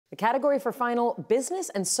The category for final, business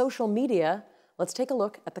and social media. Let's take a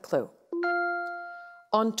look at the clue.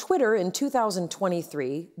 On Twitter in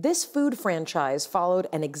 2023, this food franchise followed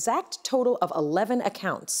an exact total of 11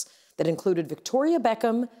 accounts that included Victoria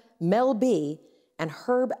Beckham, Mel B, and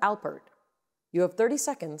Herb Alpert. You have 30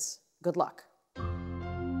 seconds. Good luck.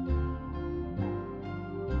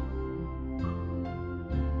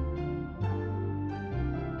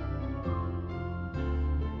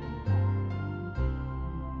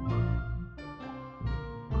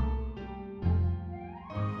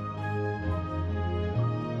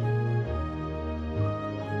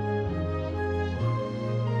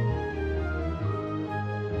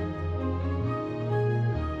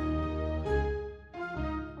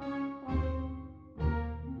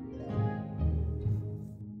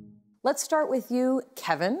 Let's start with you,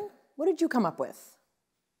 Kevin. What did you come up with?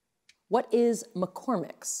 What is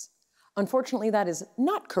McCormick's? Unfortunately, that is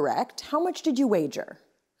not correct. How much did you wager?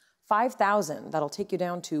 5,000. That'll take you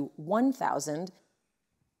down to 1,000.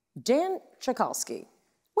 Dan Chakalski,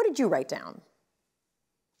 what did you write down?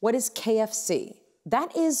 What is KFC?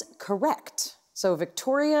 That is correct. So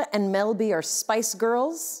Victoria and Mel B are Spice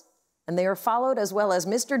Girls, and they are followed as well as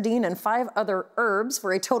Mr. Dean and 5 other herbs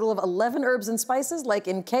for a total of 11 herbs and spices, like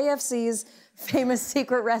in KFC's famous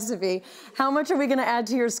secret recipe. How much are we gonna add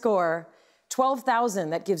to your score? 12,000,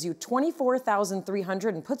 that gives you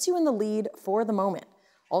 24,300 and puts you in the lead for the moment.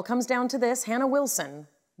 All comes down to this. Hannah Wilson,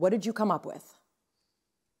 what did you come up with?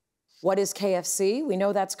 What is KFC? We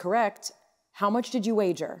know that's correct. How much did you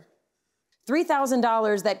wager?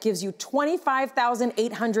 $3,000, that gives you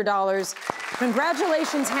 $25,800.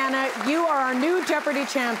 Congratulations, Hannah. You are our new Jeopardy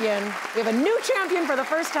champion. We have a new champion for the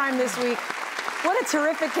first time this week. What a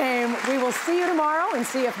terrific game. We will see you tomorrow and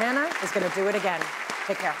see if Hannah is going to do it again.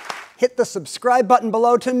 Take care. Hit the subscribe button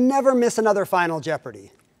below to never miss another Final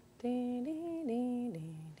Jeopardy!